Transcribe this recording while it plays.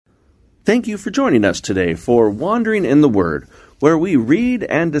Thank you for joining us today for Wandering in the Word, where we read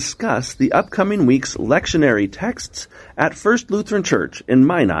and discuss the upcoming week's lectionary texts at First Lutheran Church in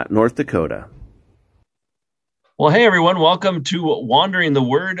Minot, North Dakota. Well, hey, everyone. Welcome to Wandering the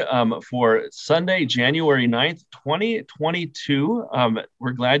Word for Sunday, January 9th, 2022.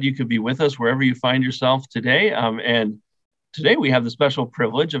 We're glad you could be with us wherever you find yourself today. And today we have the special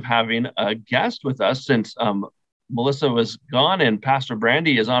privilege of having a guest with us since Melissa was gone and Pastor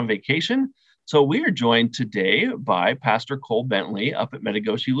Brandy is on vacation. So we are joined today by Pastor Cole Bentley up at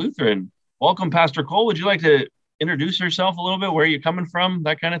Metigoshe Lutheran. Welcome, Pastor Cole. Would you like to introduce yourself a little bit, where you're coming from,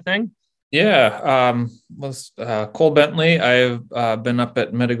 that kind of thing? Yeah, Cole Bentley. I've been up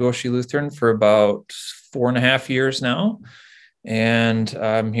at Metigoshe Lutheran for about 4.5 years now, and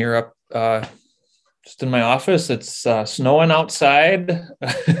I'm here up just in my office. It's snowing outside.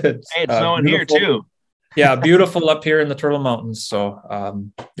 It's snowing here too. Yeah, beautiful up here in the Turtle Mountains.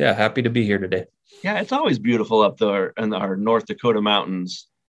 So, happy to be here today. Yeah, it's always beautiful up there in our North Dakota mountains.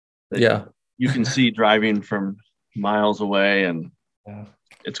 Yeah, you can see driving from miles away, and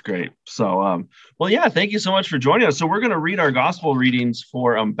it's great. So, thank you so much for joining us. So we're going to read our gospel readings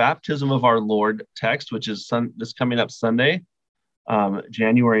for Baptism of Our Lord text, which is this coming up Sunday,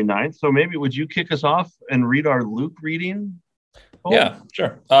 January 9th. So maybe would you kick us off and read our Luke reading? Yeah,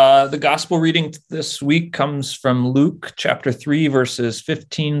 sure. The gospel reading this week comes from Luke chapter 3, verses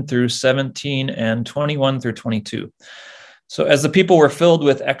 15 through 17 and 21 through 22. So as the people were filled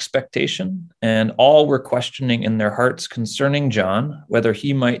with expectation, and all were questioning in their hearts concerning John, whether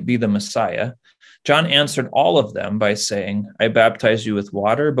he might be the Messiah, John answered all of them by saying, I baptize you with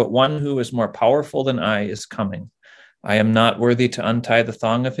water, but one who is more powerful than I is coming. I am not worthy to untie the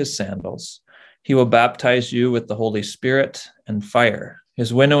thong of his sandals. He will baptize you with the Holy Spirit and fire.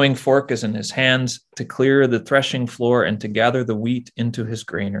 His winnowing fork is in his hands to clear the threshing floor and to gather the wheat into his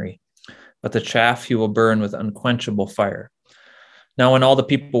granary. But the chaff he will burn with unquenchable fire. Now, when all the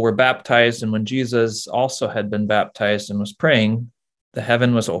people were baptized, and when Jesus also had been baptized and was praying, the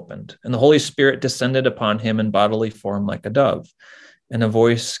heaven was opened, and the Holy Spirit descended upon him in bodily form like a dove. And a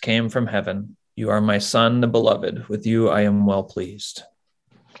voice came from heaven, You are my Son, the beloved. With you I am well pleased.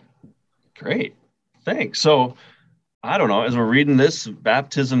 Great. Thanks. So, I don't know, as we're reading this,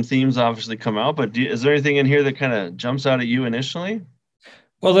 baptism themes obviously come out, but is there anything in here that kind of jumps out at you initially?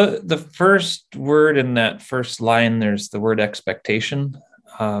 Well, the first word in that first line, there's the word expectation.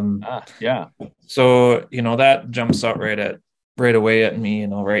 Yeah. So, that jumps out right away at me.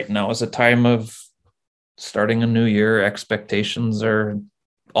 Right now is a time of starting a new year. Expectations are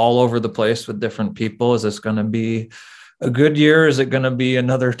all over the place with different people. Is this going to be a good year? Is it going to be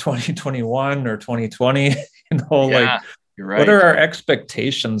another 2021 or 2020? You're right. What are our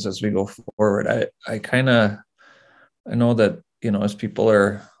expectations as we go forward? I know that, as people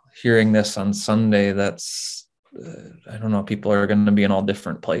are hearing this on Sunday, that's, I don't know, people are going to be in all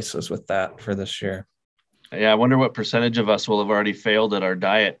different places with that for this year. Yeah, I wonder what percentage of us will have already failed at our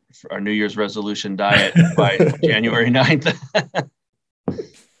diet, our New Year's resolution diet by January 9th.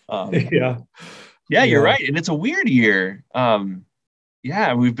 Yeah, you're right. And it's a weird year.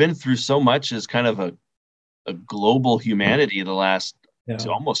 We've been through so much as kind of a global humanity the last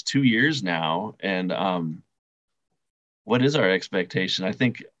almost 2 years now. And what is our expectation? I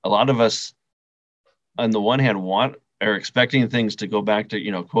think a lot of us, on the one hand, are expecting things to go back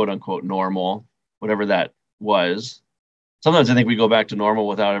to, quote unquote, normal, whatever that was. Sometimes I think we go back to normal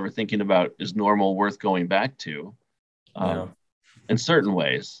without ever thinking about, is normal worth going back to in certain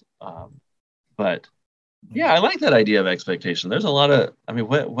ways. But I like that idea of expectation. There's a lot of,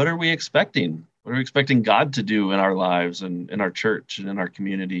 what are we expecting? What are we expecting God to do in our lives and in our church and in our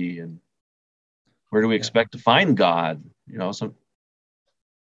community? And where do we expect to find God?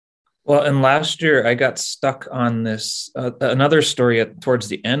 Well, and last year I got stuck on this, another story towards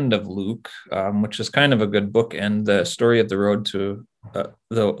the end of Luke, which is kind of a good bookend, the story of the road to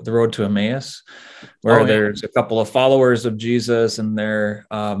Emmaus, where there's a couple of followers of Jesus, and they're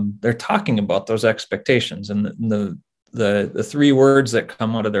talking about those expectations, and the three words that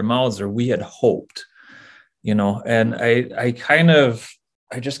come out of their mouths are, we had hoped, and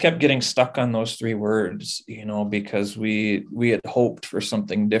I just kept getting stuck on those three words, because we had hoped for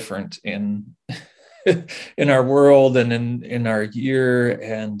something different in in our world and in our year.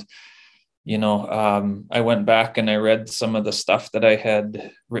 And I went back and I read some of the stuff that I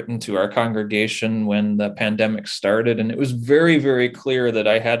had written to our congregation when the pandemic started. And it was very, very clear that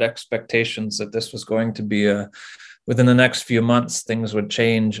I had expectations that this was going to be within the next few months, things would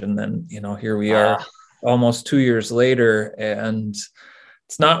change. And then, here we are almost 2 years later, and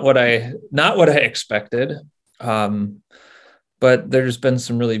it's not what I expected. but there's been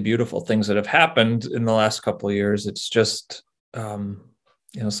some really beautiful things that have happened in the last couple of years. It's just,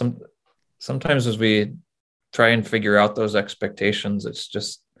 sometimes as we try and figure out those expectations, it's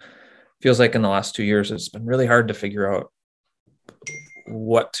just feels like in the last 2 years, it's been really hard to figure out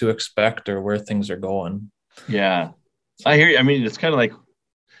what to expect or where things are going. Yeah, I hear you. I mean, it's kind of like,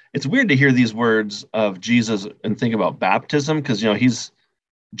 it's weird to hear these words of Jesus and think about baptism, because,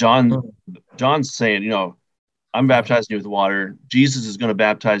 John's saying, I'm baptizing you with water. Jesus is going to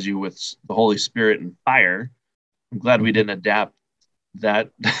baptize you with the Holy Spirit and fire. I'm glad we didn't adapt that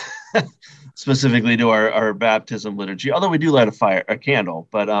specifically to our baptism liturgy, although we do light a candle.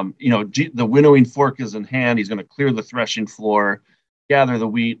 But the winnowing fork is in hand. He's going to clear the threshing floor, gather the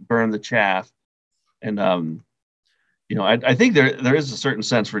wheat, burn the chaff. And I think there is a certain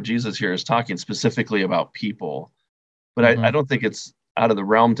sense where Jesus here is talking specifically about people, but I don't think it's out of the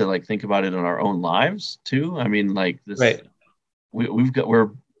realm to like think about it in our own lives too. I mean, like this, right?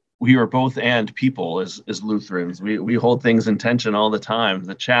 We are both and people as Lutherans. We hold things in tension all the time: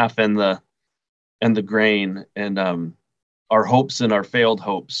 the chaff and the grain, and our hopes and our failed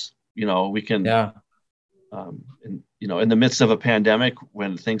hopes. We can, in the midst of a pandemic,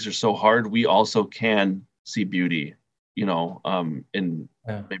 when things are so hard, we also can see beauty, in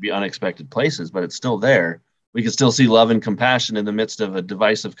maybe unexpected places, but it's still there. We can still see love and compassion in the midst of a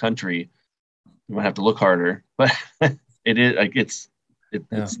divisive country. You might have to look harder, but it is like it's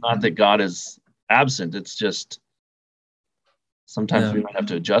not that God is absent. It's just sometimes we might have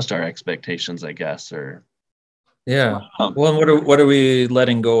to adjust our expectations, I guess. Or well, what are we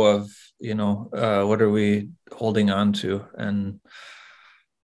letting go of? What are we holding on to? And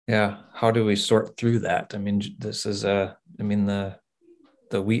how do we sort through that? I mean, this is the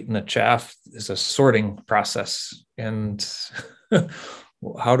wheat and the chaff is a sorting process, and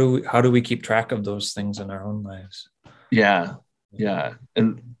how do we keep track of those things in our own lives? I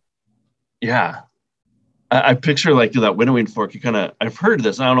picture like that winnowing fork. I've heard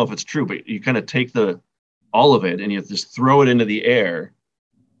this, I don't know if it's true, but you kind of take all of it and you just throw it into the air,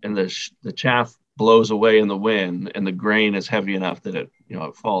 and the chaff blows away in the wind, and the grain is heavy enough that it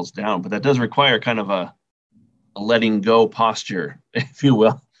falls down. But that does require kind of a letting go posture, if you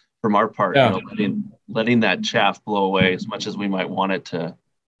will, from our part. Letting that chaff blow away as much as we might want it to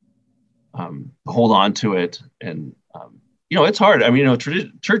hold on to it. And it's hard. I mean,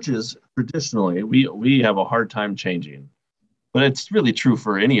 churches traditionally we have a hard time changing, but it's really true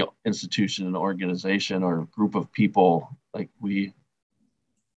for any institution and organization or group of people. Like we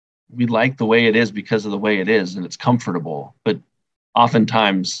like the way it is because of the way it is, and it's comfortable. But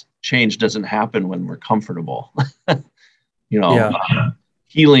oftentimes change doesn't happen when we're comfortable.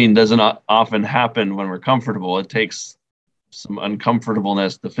 Healing doesn't often happen when we're comfortable. It takes some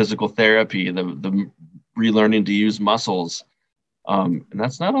uncomfortableness, the physical therapy, the relearning to use muscles. And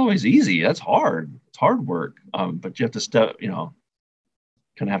that's not always easy. That's hard. It's hard work. But you have to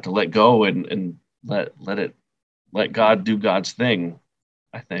kind of have to let go and let God do God's thing,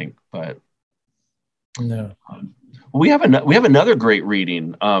 I think. But we have another great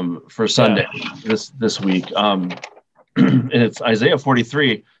reading for Sunday this week, and it's Isaiah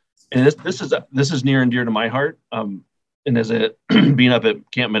 43, and this is near and dear to my heart. And as being up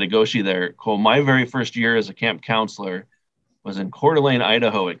at Camp Metagoshi there, Cole, my very first year as a camp counselor was in Coeur d'Alene,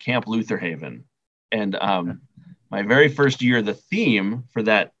 Idaho, at Camp Luther Haven, and my very first year, the theme for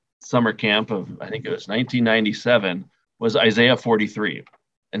that summer camp of, I think it was 1997, was Isaiah 43.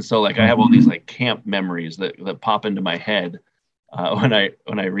 And so I have all these camp memories that pop into my head when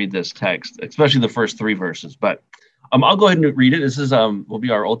I read this text, especially the first 3 verses. But I'll go ahead and read it. This is will be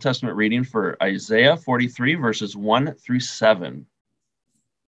our Old Testament reading for Isaiah 43, verses 1 through 7.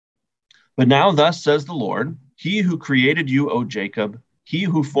 But now thus says the Lord, He who created you, O Jacob, He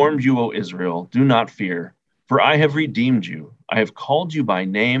who formed you, O Israel, do not fear, for I have redeemed you. I have called you by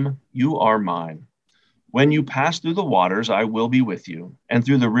name. You are mine. When you pass through the waters, I will be with you, and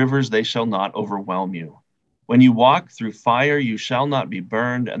through the rivers they shall not overwhelm you. When you walk through fire, you shall not be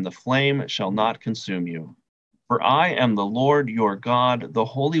burned, and the flame shall not consume you. For I am the Lord your God, the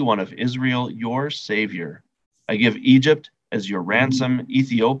Holy One of Israel, your Savior. I give Egypt as your ransom,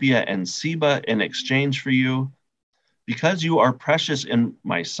 Ethiopia and Seba in exchange for you. Because you are precious in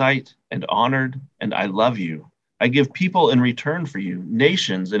my sight and honored, and I love you, I give people in return for you,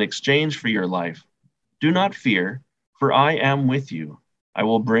 nations in exchange for your life. Do not fear, for I am with you. I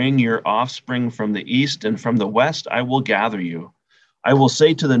will bring your offspring from the east, and from the west I will gather you. I will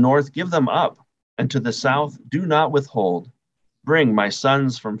say to the north, give them up, and to the south, do not withhold. Bring my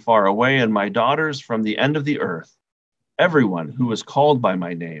sons from far away, and my daughters from the end of the earth. Everyone who is called by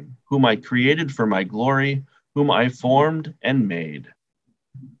my name, whom I created for my glory, whom I formed and made.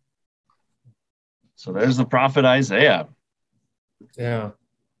 So there's the prophet Isaiah. Yeah.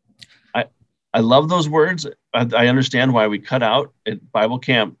 I love those words. I understand why we cut out at Bible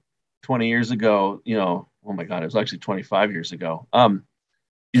camp 20 years ago, oh my God, it was actually 25 years ago.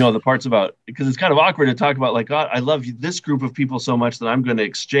 The parts about, because it's kind of awkward to talk about, like, God, I love this group of people so much that I'm going to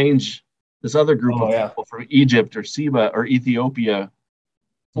exchange this other group of people from Egypt or Seba or Ethiopia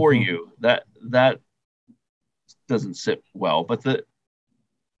for you. That doesn't sit well, but the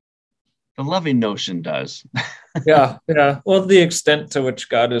loving notion does. Yeah. Well, the extent to which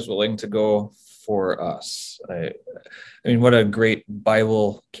God is willing to go for us. I mean, what a great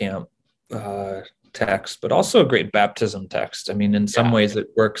Bible camp text, but also a great baptism text. I mean, in some ways, it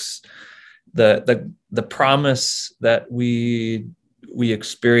works. The promise that we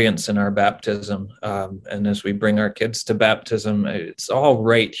experience in our baptism, and as we bring our kids to baptism, it's all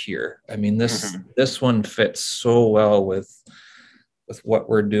right here. I mean, this one fits so well with what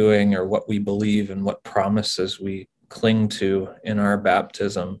we're doing or what we believe and what promises we cling to in our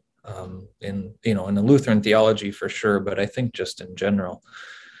baptism, in the Lutheran theology for sure, but I think just in general,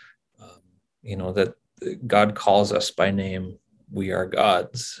 that God calls us by name. We are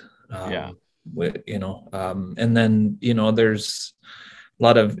God's. And then, there's a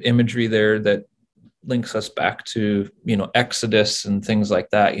lot of imagery there that links us back to, Exodus and things like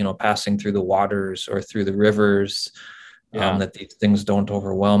that, passing through the waters or through the rivers. That these things don't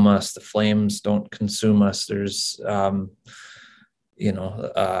overwhelm us, the flames don't consume us. There's,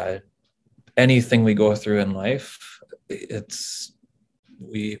 anything we go through in life,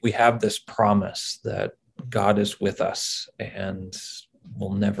 we have this promise that God is with us and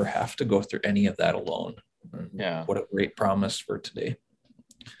we'll never have to go through any of that alone. Yeah. What a great promise for today.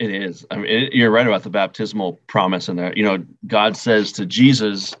 It is. I mean, you're right about the baptismal promise in there. God says to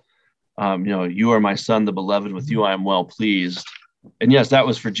Jesus, you are my son, the beloved, with you I am well pleased. And yes, that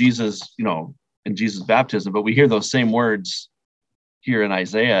was for Jesus, in Jesus' baptism, but we hear those same words here in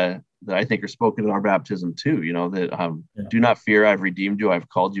Isaiah that I think are spoken in our baptism too, that do not fear, I've redeemed you, I've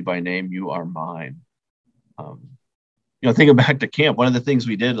called you by name, you are mine. Thinking back to camp, one of the things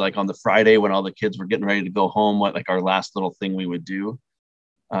we did, like on the Friday when all the kids were getting ready to go home, like our last little thing we would do,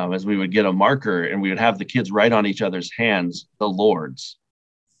 as we would get a marker and we would have the kids write on each other's hands, the Lord's,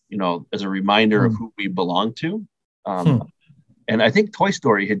 as a reminder of who we belong to. And I think Toy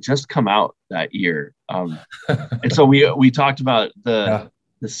Story had just come out that year. And so we talked about the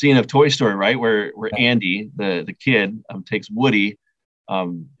scene of Toy Story, right? Where Andy, the kid, takes Woody,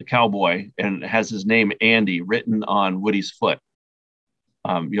 the cowboy, and has his name Andy written on Woody's foot.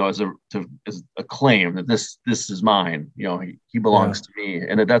 As a claim that this is mine. He belongs to me.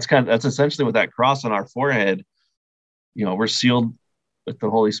 And that's essentially what that cross on our forehead. We're sealed with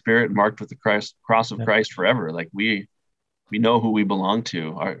the Holy Spirit, marked with the cross of Christ forever. Like we know who we belong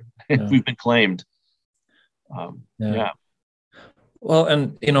to. We've been claimed. Well,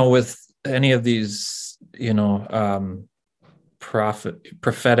 and with any of these,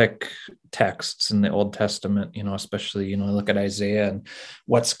 prophetic texts in the Old Testament, especially, look at Isaiah and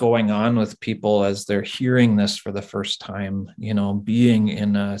what's going on with people as they're hearing this for the first time, being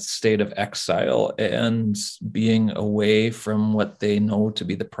in a state of exile and being away from what they know to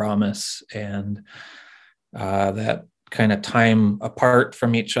be the promise, and that kind of time apart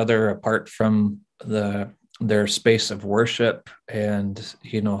from each other, apart from their space of worship, and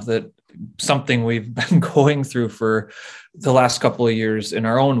that something we've been going through for the last couple of years in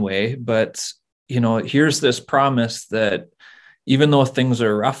our own way. But here's this promise that even though things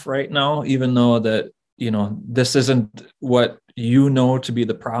are rough right now, even though that this isn't what to be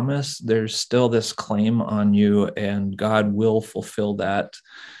the promise, there's still this claim on you, and God will fulfill that.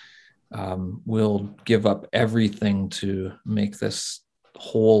 Will give up everything to make this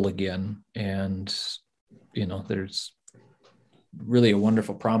whole again. And there's really a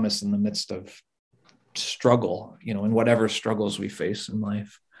wonderful promise in the midst of struggle, in whatever struggles we face in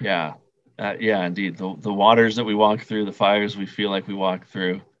life. Yeah, indeed. The waters that we walk through, the fires we feel like we walk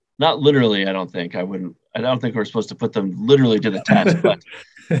through. Not literally, I don't think. I don't think we're supposed to put them literally to the test, but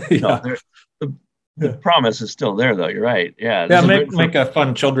the promise is still there, though. You're right. Yeah. Make a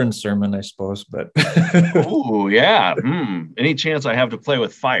fun children's sermon, I suppose. But oh yeah. Any chance I have to play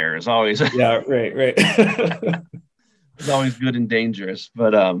with fire is always right. It's always good and dangerous,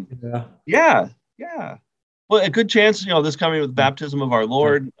 but yeah. Well, a good chance, this coming with baptism of our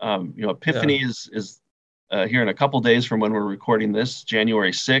Lord. Epiphany is here in a couple days from when we're recording this,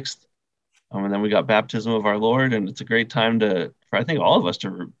 January 6th. And then we got baptism of our Lord, and it's a great time for I think all of us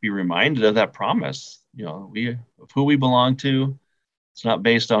to be reminded of that promise. Of who we belong to. It's not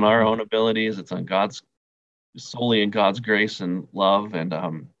based on our own abilities; it's on God's solely in God's grace and love,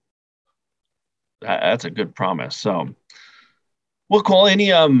 and that's a good promise. So, well, Cole,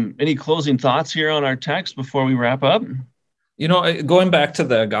 any closing thoughts here on our text before we wrap up? Going back to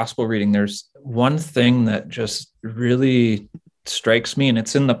the gospel reading, there's one thing that just really strikes me, and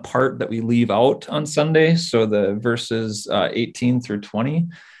it's in the part that we leave out on Sunday. So the verses 18 through 20.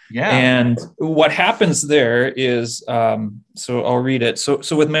 Yeah. And what happens there is, so I'll read it. So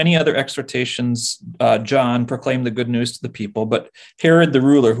with many other exhortations, John proclaimed the good news to the people, but Herod the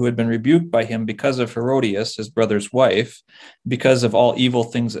ruler, who had been rebuked by him because of Herodias, his brother's wife, because of all evil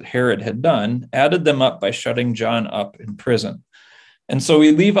things that Herod had done, added them up by shutting John up in prison. And so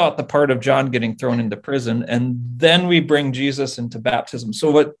we leave out the part of John getting thrown into prison, and then we bring Jesus into baptism.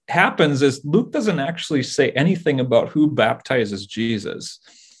 So what happens is Luke doesn't actually say anything about who baptizes Jesus.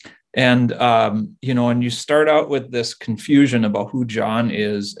 And, and you start out with this confusion about who John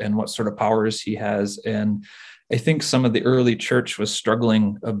is and what sort of powers he has. And I think some of the early church was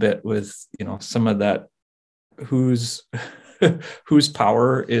struggling a bit with, some of that, whose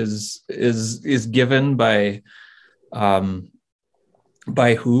power is given by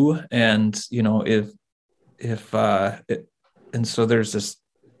who, and, and so there's this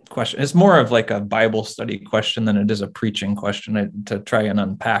question. It's more of like a Bible study question than it is a preaching question to try and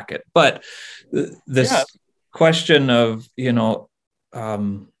unpack it. But this question of,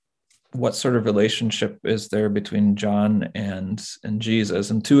 what sort of relationship is there between John and Jesus?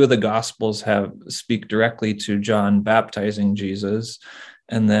 And two of the Gospels speak directly to John baptizing Jesus,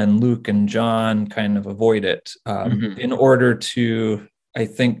 and then Luke and John kind of avoid it in order to, I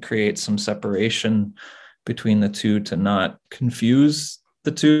think, create some separation between the two to not confuse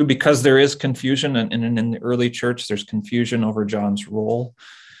the two, because there is confusion, and in the early church there's confusion over John's role,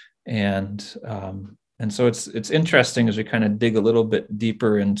 and so it's interesting as we kind of dig a little bit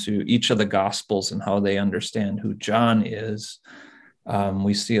deeper into each of the Gospels and how they understand who John is.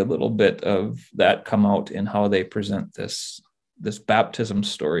 We see a little bit of that come out in how they present this baptism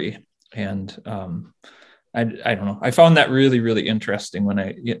story, and I don't know. I found that really, really interesting.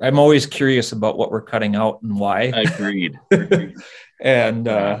 I'm always curious about what we're cutting out and why. Agreed. And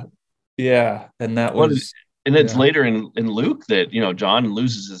and that was, and it's later in Luke that John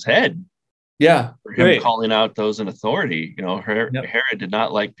loses his head. Yeah, for him calling out those in authority. Herod did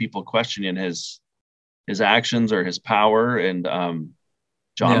not like people questioning his actions or his power, and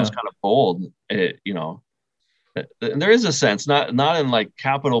John was kind of bold. And there is a sense, not in like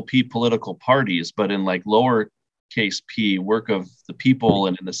capital P political parties, but in like lowercase p work of the people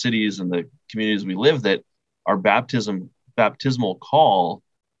and in the cities and the communities we live, that our baptismal call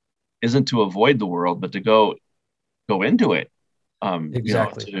isn't to avoid the world, but to go into it.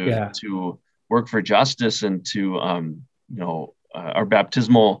 Exactly. To work for justice, and to our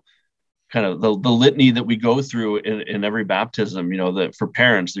baptismal kind of the litany that we go through in every baptism. That for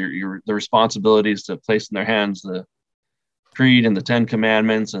parents, the responsibilities to place in their hands the creed and the 10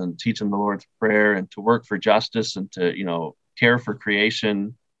 commandments, and teach them the Lord's Prayer, and to work for justice, and to care for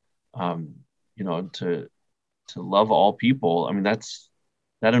creation, to love all people. I mean, that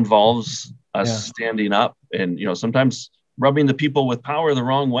involves us standing up and sometimes rubbing the people with power the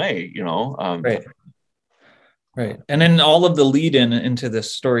wrong way. Right. And then all of the lead into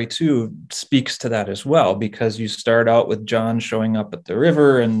this story too speaks to that as well, because you start out with John showing up at the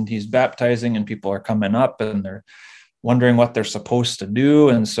river and he's baptizing, and people are coming up and they're wondering what they're supposed to do.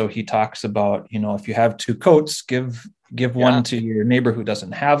 And so he talks about, if you have two coats, give one to your neighbor who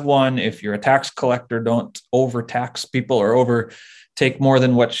doesn't have one. If you're a tax collector, don't overtax people or overtake more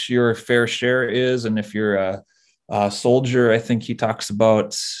than what your fair share is. And if you're a soldier, I think he talks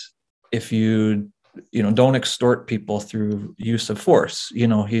about, if you don't extort people through use of force.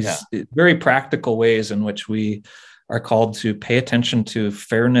 He's very practical ways in which we are called to pay attention to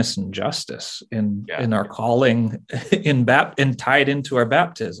fairness and justice in our calling and tied into our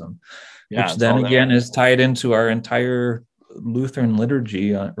baptism, which then again is tied into our entire Lutheran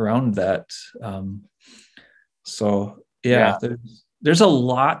liturgy around that. There's a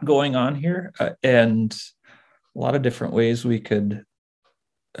lot going on here, and a lot of different ways we could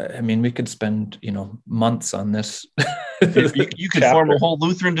spend, months on this. You could form a whole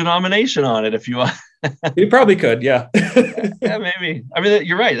Lutheran denomination on it if you want. You probably could. Yeah. Yeah, maybe. I mean,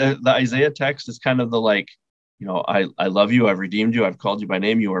 you're right. The Isaiah text is kind of the I love you. I've redeemed you. I've called you by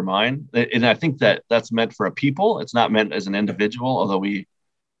name. You are mine. And I think that's meant for a people. It's not meant as an individual, although we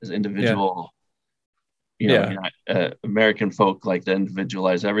as individual, American folk like to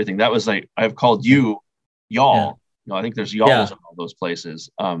individualize everything. That was like, I've called you y'all. I think there's y'alls in all those places.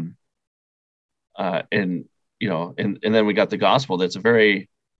 And then we got the gospel. That's a very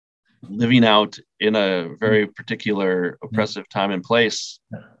living out in a very particular oppressive time and place,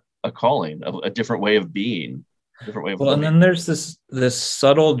 a calling, a different way of being, a different way of living. And then there's this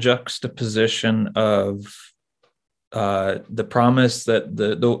subtle juxtaposition of the promise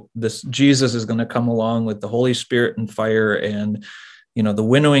that this Jesus is going to come along with the Holy Spirit and fire and, the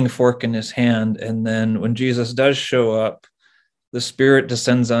winnowing fork in his hand. And then when Jesus does show up, the Spirit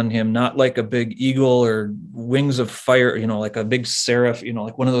descends on him, not like a big eagle or wings of fire, like a big seraph,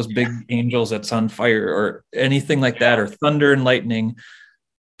 like one of those big angels that's on fire or anything like that, or thunder and lightning,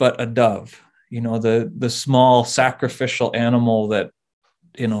 but a dove, the small sacrificial animal that,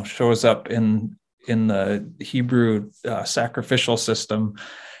 shows up in the Hebrew sacrificial system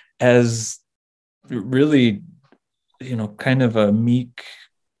as really, kind of a meek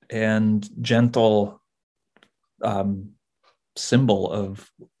and gentle symbol of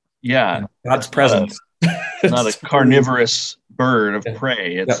God's presence. Not a carnivorous bird of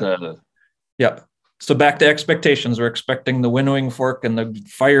prey. It's So back to expectations. We're expecting the winnowing fork and the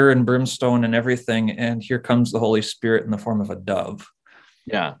fire and brimstone and everything, and here comes the Holy Spirit in the form of a dove.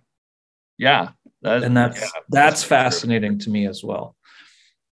 That's fascinating to me as well.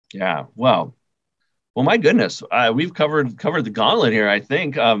 Yeah. Well, my goodness, we've covered the gauntlet here. I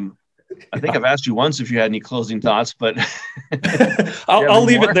think. I think I've asked you once if you had any closing thoughts, but I'll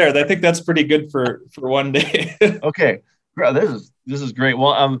leave it there. I think that's pretty good for one day. Okay, this is great.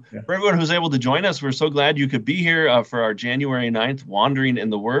 Well, for everyone who's able to join us, we're so glad you could be here for our January 9th Wandering in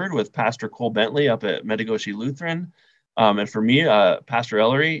the Word with Pastor Cole Bentley up at Metigoshe Lutheran, and for me, Pastor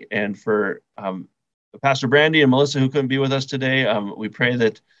Ellery, and for Pastor Brandy and Melissa who couldn't be with us today. We pray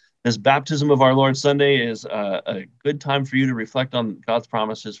that this Baptism of our Lord Sunday is a good time for you to reflect on God's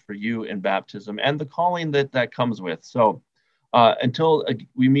promises for you in baptism and the calling that comes with. So until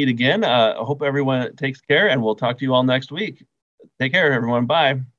we meet again, I hope everyone takes care, and we'll talk to you all next week. Take care, everyone. Bye.